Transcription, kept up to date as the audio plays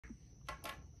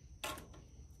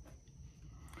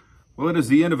Well, it is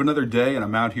the end of another day, and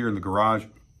I'm out here in the garage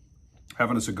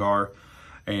having a cigar.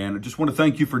 And I just want to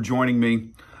thank you for joining me.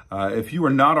 If you are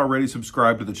not already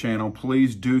subscribed to the channel,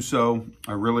 please do so.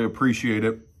 I really appreciate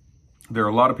it. There are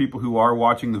a lot of people who are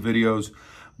watching the videos,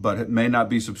 but may not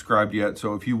be subscribed yet.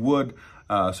 So if you would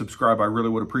subscribe, I really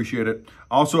would appreciate it.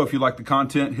 Also, if you like the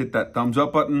content, hit that thumbs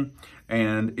up button.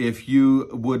 And if you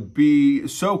would be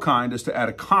so kind as to add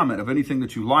a comment of anything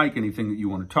that you like, anything that you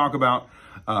want to talk about,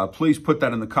 please put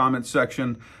that in the comments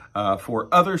section for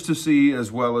others to see,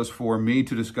 as well as for me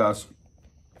to discuss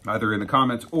either in the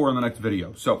comments or in the next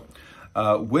video. So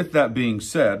with that being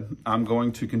said, I'm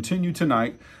going to continue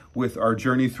tonight with our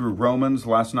journey through Romans.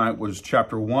 Last night was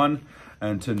chapter 1,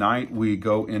 and tonight we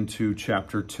go into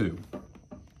chapter 2.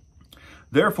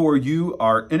 Therefore, you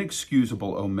are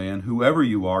inexcusable, O man, whoever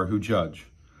you are who judge.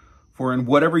 For in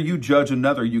whatever you judge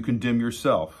another, you condemn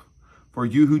yourself. For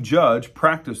you who judge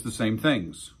practice the same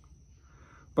things.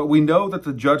 But we know that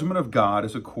the judgment of God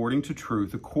is according to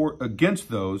truth against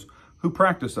those who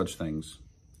practice such things.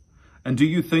 And do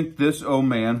you think this, O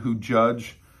man, who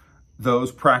judge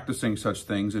those practicing such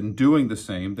things and doing the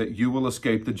same, that you will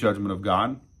escape the judgment of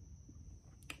God?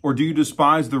 Or do you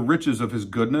despise the riches of his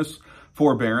goodness,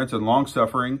 forbearance, and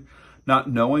long-suffering,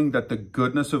 not knowing that the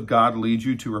goodness of God leads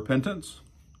you to repentance?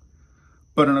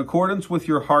 But in accordance with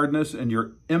your hardness and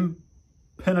your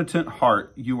impenitent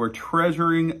heart, you are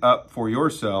treasuring up for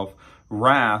yourself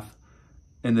wrath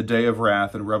in the day of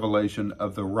wrath and revelation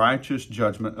of the righteous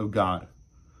judgment of God,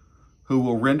 who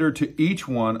will render to each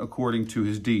one according to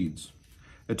his deeds.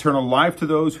 Eternal life to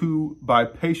those who, by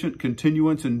patient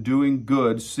continuance in doing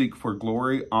good, seek for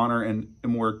glory, honor, and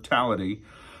immortality,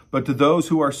 but to those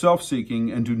who are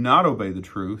self-seeking and do not obey the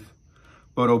truth,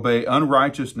 but obey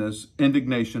unrighteousness,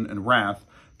 indignation, and wrath,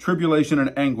 tribulation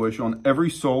and anguish on every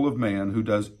soul of man who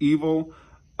does evil,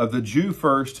 of the Jew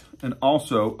first, and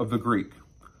also of the Greek.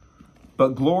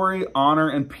 But glory, honor,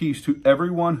 and peace to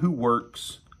everyone who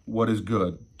works what is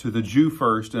good, to the Jew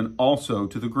first, and also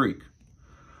to the Greek.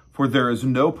 For there is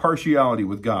no partiality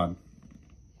with God.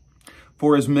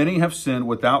 For as many have sinned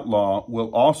without law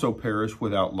will also perish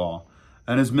without law,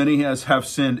 and as many as have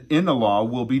sinned in the law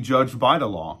will be judged by the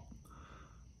law.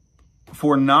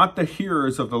 For not the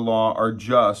hearers of the law are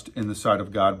just in the sight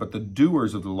of God, but the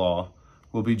doers of the law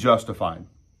will be justified.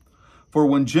 For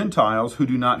when Gentiles who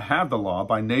do not have the law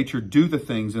by nature do the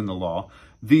things in the law,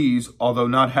 these, although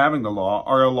not having the law,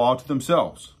 are a law to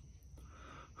themselves,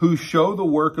 who show the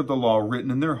work of the law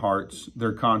written in their hearts,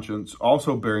 their conscience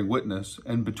also bearing witness,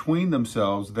 and between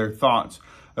themselves their thoughts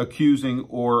accusing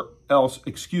or else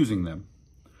excusing them,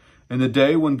 in the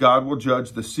day when God will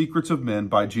judge the secrets of men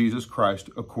by Jesus Christ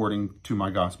according to my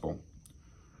gospel.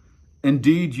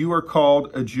 Indeed, you are called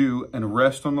a Jew and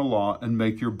rest on the law and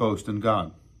make your boast in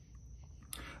God,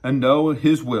 and know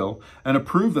his will and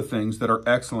approve the things that are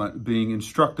excellent, being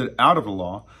instructed out of the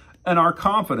law, and are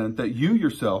confident that you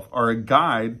yourself are a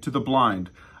guide to the blind,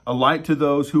 a light to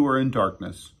those who are in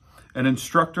darkness, an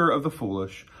instructor of the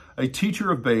foolish, a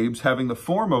teacher of babes, having the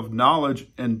form of knowledge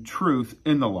and truth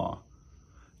in the law.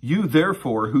 You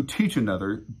therefore who teach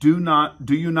another, do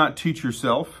you not teach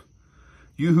yourself?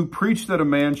 You who preach that a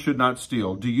man should not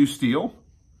steal, do you steal?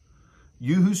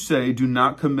 You who say do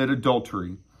not commit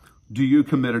adultery, do you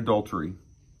commit adultery?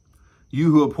 You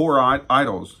who abhor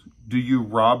idols, do you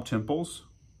rob temples?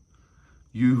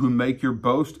 You who make your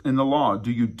boast in the law, do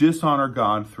you dishonor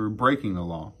God through breaking the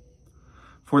law?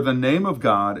 For the name of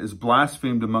God is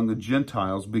blasphemed among the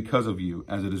Gentiles because of you,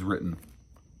 as it is written.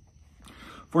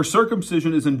 For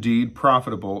circumcision is indeed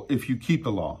profitable if you keep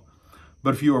the law.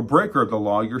 But if you are a breaker of the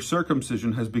law, your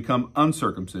circumcision has become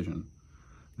uncircumcision.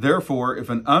 Therefore, if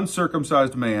an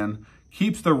uncircumcised man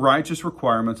keeps the righteous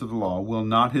requirements of the law, will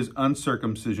not his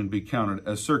uncircumcision be counted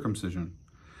as circumcision?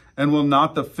 And will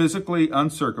not the physically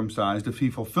uncircumcised, if he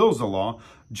fulfills the law,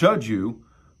 judge you,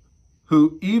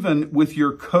 who even with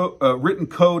your written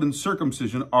code and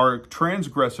circumcision are a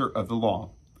transgressor of the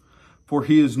law? For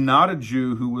he is not a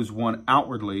Jew who is one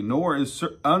outwardly, nor is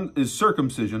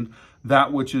circumcision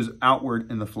that which is outward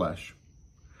in the flesh.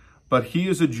 But he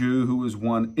is a Jew who is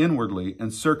one inwardly,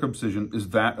 and circumcision is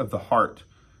that of the heart,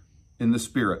 in the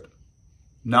spirit,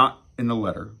 not in the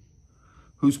letter,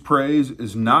 whose praise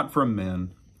is not from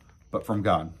men, but from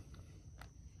God.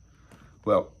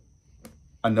 Well,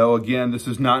 I know, again, this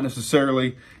is not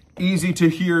necessarily easy to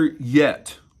hear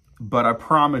yet, but I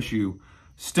promise you,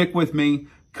 stick with me.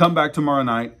 Come back tomorrow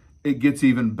night. It gets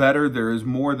even better. There is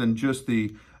more than just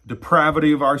the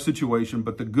depravity of our situation,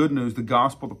 but the good news, the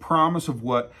gospel, the promise of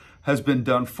what has been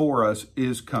done for us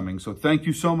is coming. So thank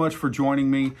you so much for joining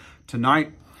me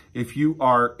tonight. If you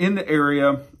are in the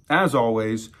area, as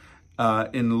always,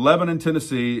 in Lebanon,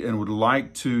 Tennessee, and would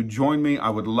like to join me, I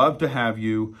would love to have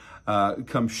you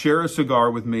come share a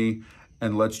cigar with me,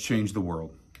 and let's change the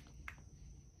world.